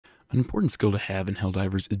An important skill to have in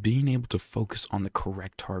Helldivers is being able to focus on the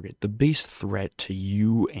correct target, the base threat to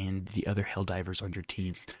you and the other Helldivers on your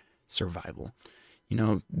team's survival.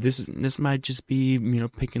 This might just be,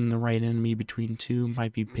 picking the right enemy between two,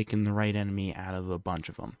 might be picking the right enemy out of a bunch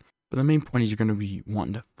of them. But the main point is you're going to be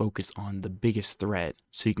wanting to focus on the biggest threat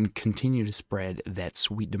so you can continue to spread that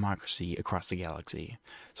sweet democracy across the galaxy.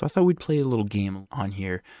 So I thought we'd play a little game on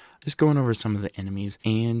here, just going over some of the enemies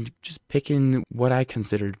and just picking what I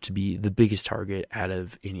consider to be the biggest target out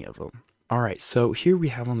of any of them. Alright, so here we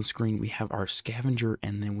have on the screen, we have our scavenger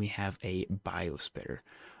and then we have a biospitter.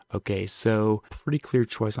 Okay, so pretty clear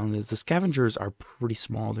choice on this. The scavengers are pretty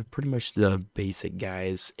small. They're pretty much the basic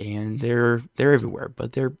guys, and they're everywhere,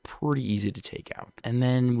 but they're pretty easy to take out. And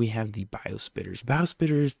then we have the biospitters.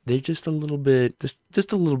 Biospitters, they're just a little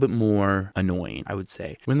bit more annoying, I would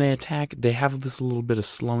say. When they attack, they have this little bit of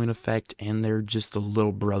slowing effect, and they're just the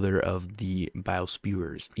little brother of the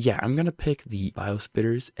biospewers. Yeah, I'm gonna pick the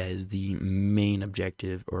biospitters as the main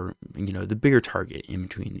objective, or the bigger target in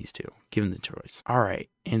between these two, given the choice. All right.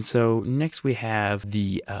 And so next we have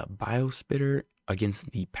the biospitter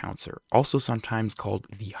against the pouncer, also sometimes called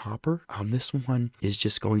the hopper. This one is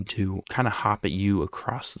just going to kind of hop at you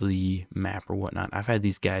across the map or whatnot. I've had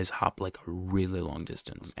these guys hop like a really long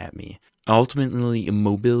distance at me. Ultimately,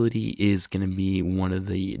 mobility is going to be one of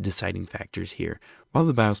the deciding factors here. While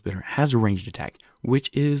the biospitter has a ranged attack,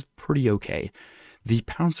 which is pretty okay, the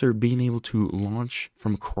pouncer being able to launch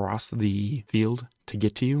from across the field to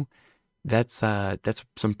get to you, that's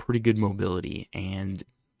some pretty good mobility, and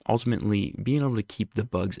ultimately being able to keep the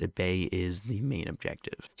bugs at bay is the main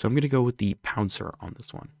objective. So I'm going to go with the pouncer on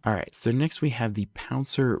this one. All right, so next we have the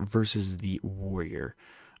pouncer versus the warrior.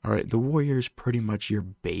 All right, the warrior is pretty much your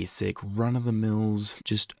basic run-of-the-mills,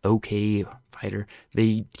 just okay fighter.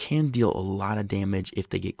 They can deal a lot of damage if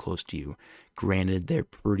they get close to you. Granted, they're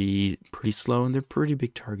pretty slow and they're pretty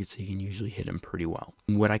big targets, so you can usually hit them pretty well.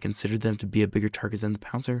 Would I consider them to be a bigger target than the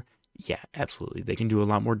pouncer? Yeah, absolutely. They can do a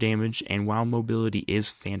lot more damage, and while mobility is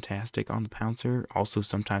fantastic on the pouncer, also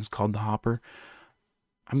sometimes called the hopper,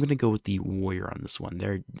 I'm going to go with the warrior on this one.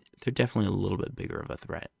 They're definitely a little bit bigger of a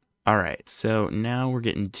threat. All right, so now we're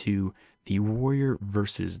getting to the warrior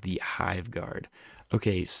versus the hive guard.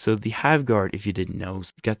 Okay, so the hive guard, if you didn't know,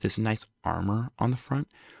 has got this nice armor on the front,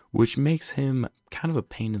 which makes him kind of a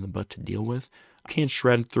pain in the butt to deal with. I can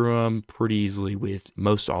shred through him pretty easily with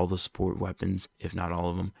most all the support weapons, if not all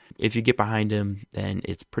of them. If you get behind him, then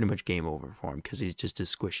it's pretty much game over for him because he's just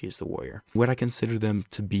as squishy as the warrior. Would I consider them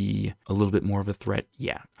to be a little bit more of a threat?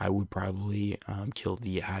 Yeah, I would probably kill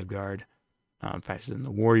the hive guard faster than the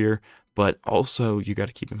warrior. But also, you got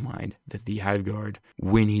to keep in mind that the hive guard,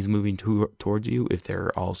 when he's moving towards you, if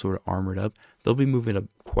they're all sort of armored up, they'll be moving up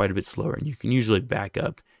quite a bit slower, and you can usually back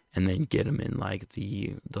up and then get them in like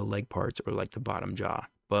the leg parts or like the bottom jaw.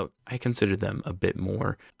 But I consider them a bit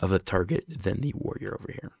more of a target than the warrior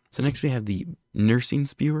over here. So next we have the nursing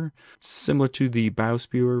spewer, similar to the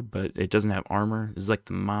biospewer, but it doesn't have armor. It's like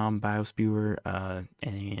the mom biospewer,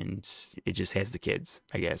 and it just has the kids,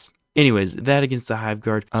 I guess. Anyways, that against the hive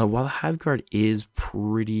guard. While the hive guard is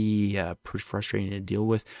pretty frustrating to deal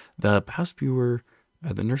with, the biospewer,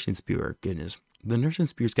 the nursing spewer, goodness. The nursing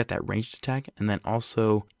spear's got that ranged attack, and then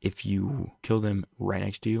also if you kill them right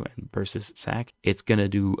next to you and burst this sack, it's gonna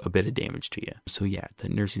do a bit of damage to you. So yeah, the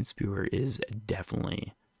nursing spear is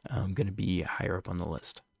definitely gonna be higher up on the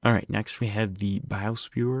list. All right, next we have the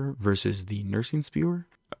biospewer versus the nursing spewer.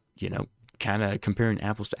 Kind of comparing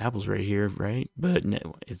apples to apples right here, right? But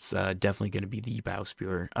no, it's definitely going to be the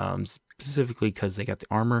biospewer, specifically because they got the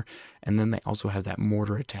armor, and then they also have that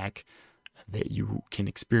mortar attack that you can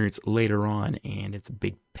experience later on, and it's a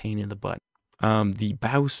big pain in the butt. The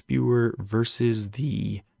biospewer versus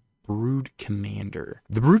the brood commander.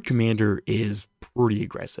 The brood commander is pretty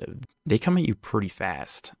aggressive. They come at you pretty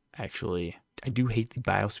fast, actually. I do hate the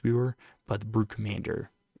biospewer, but the brood commander,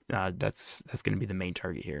 that's going to be the main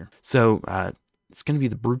target here. So it's going to be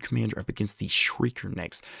the brood commander up against the shrieker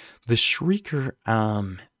next. The shrieker,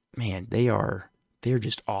 man, they're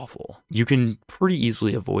just awful. You can pretty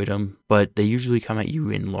easily avoid them, but they usually come at you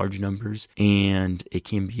in large numbers, and it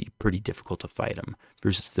can be pretty difficult to fight them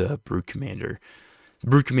versus the brood commander. The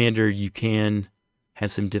brood commander you can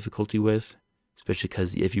have some difficulty with, especially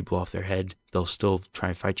because if you blow off their head, they'll still try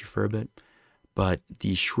and fight you for a bit. But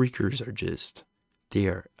the shriekers are just, they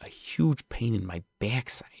are a huge pain in my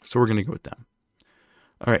backside. So we're going to go with them.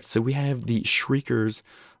 All right, so we have the shriekers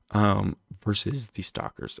versus the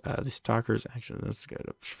stalkers. The stalkers, actually, let's get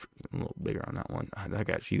a little bigger on that one. That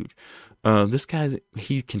guy's huge. This guy's,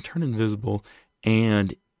 he can turn invisible,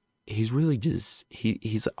 and he's really just,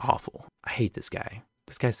 he's awful. I hate this guy.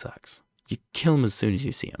 This guy sucks. You kill him as soon as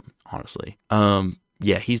you see him, honestly.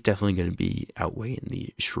 Yeah, he's definitely going to be outweighing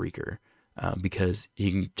the Shrieker because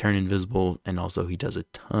he can turn invisible and also he does a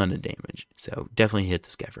ton of damage. So definitely hit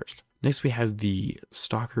this guy first. Next, we have the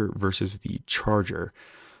Stalker versus the Charger.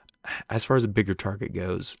 As far as a bigger target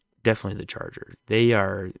goes, definitely the Charger. They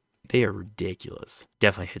are ridiculous.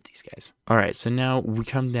 Definitely hit these guys. All right, so now we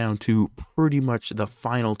come down to pretty much the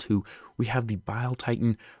final two. We have the Bile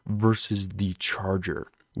Titan versus the Charger.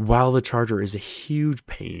 While the Charger is a huge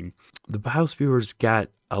pain, the Bile Spewer's got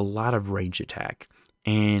a lot of range attack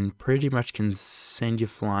and pretty much can send you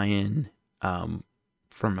flying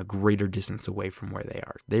from a greater distance away from where they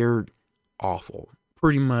are. They're awful.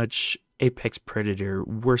 Pretty much apex predator,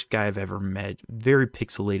 worst guy I've ever met. Very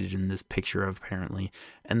pixelated in this picture, apparently.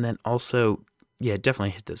 And then also, yeah,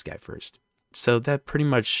 definitely hit this guy first. So that pretty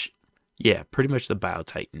much the Bile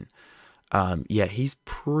Titan. Yeah, he's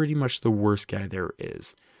pretty much the worst guy there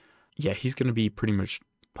is. Yeah, he's going to be pretty much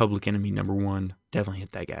public enemy number one. Definitely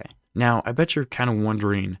hit that guy. Now, I bet you're kind of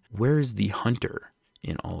wondering, where is the Hunter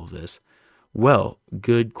in all of this? Well,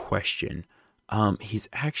 good question. He's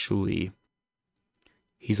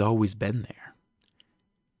always been there.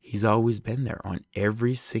 He's always been there on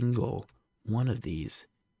every single one of these.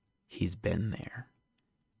 He's been there.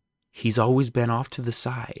 He's always been off to the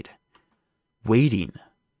side, waiting,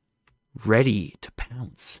 ready to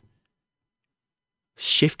pounce,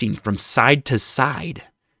 shifting from side to side,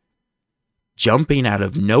 jumping out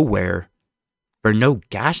of nowhere for no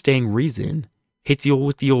gosh dang reason. Hits you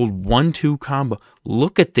with the old 1-2 combo.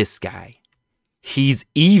 Look at this guy. He's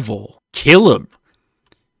evil. Kill him.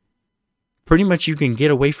 Pretty much you can get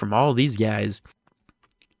away from all these guys.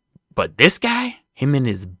 But this guy, him and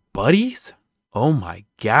his buddies, oh my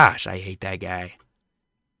gosh, I hate that guy.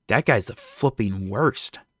 That guy's the flipping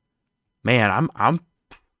worst. Man, I'm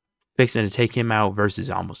fixing to take him out versus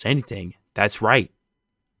almost anything. That's right.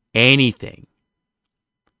 Anything.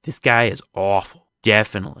 This guy is awful.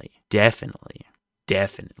 Definitely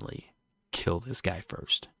kill this guy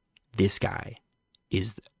first. This guy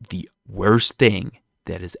is the worst thing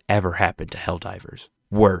that has ever happened to Helldivers.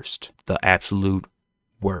 Worst. The absolute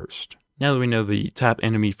worst. Now that we know the top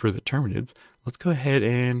enemy for the Terminids, let's go ahead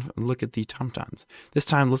and look at the Tauntaun's. This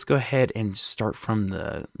time, let's go ahead and start from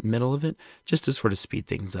the middle of it, just to sort of speed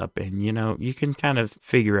things up. And, you know, you can kind of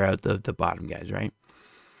figure out the bottom guys, right?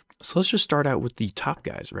 So let's just start out with the top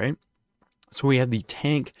guys, right? So we have the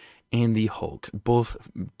Tank and the Hulk, both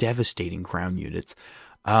devastating ground units.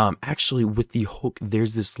 Actually, with the Hulk,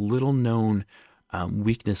 there's this little known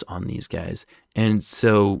weakness on these guys. And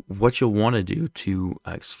so what you'll want to do to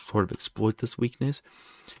sort of exploit this weakness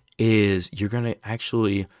is you're going to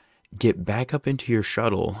actually get back up into your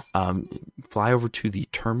shuttle, fly over to the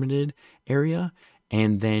Terminid area,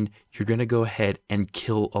 and then you're going to go ahead and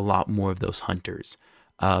kill a lot more of those hunters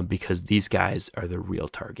because these guys are the real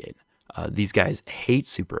target. These guys hate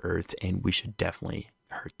Super Earth, and we should definitely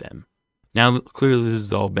hurt them. Now, clearly this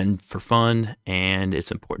has all been for fun, and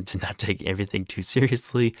it's important to not take everything too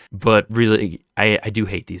seriously, but really, I do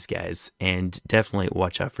hate these guys, and definitely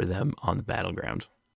watch out for them on the battleground.